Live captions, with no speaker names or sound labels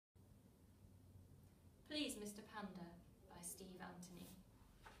Please, Mr Panda by Steve Antony.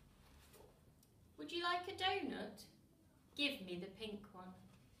 Would you like a donut? Give me the pink one.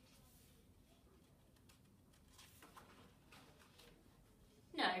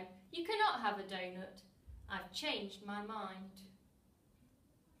 No, you cannot have a donut. I've changed my mind.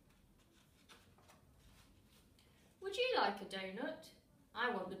 Would you like a donut? I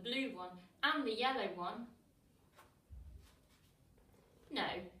want the blue one and the yellow one. No,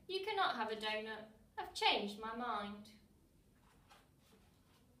 you cannot have a donut. I've changed my mind.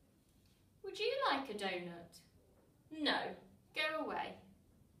 Would you like a donut? No, go away.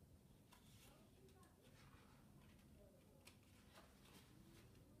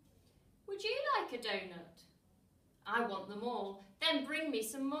 Would you like a donut? I want them all. Then bring me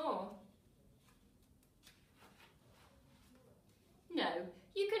some more. No,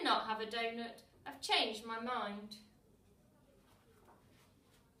 you cannot have a donut. I've changed my mind.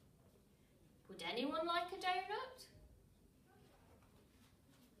 Would anyone like a donut?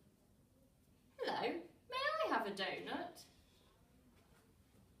 Hello, may I have a donut?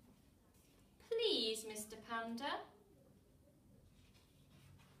 Please, Mr Panda.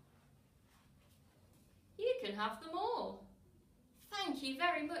 You can have them all. Thank you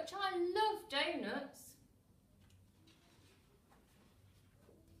very much. I love donuts.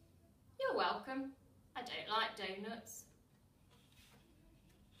 You're welcome. I don't like donuts.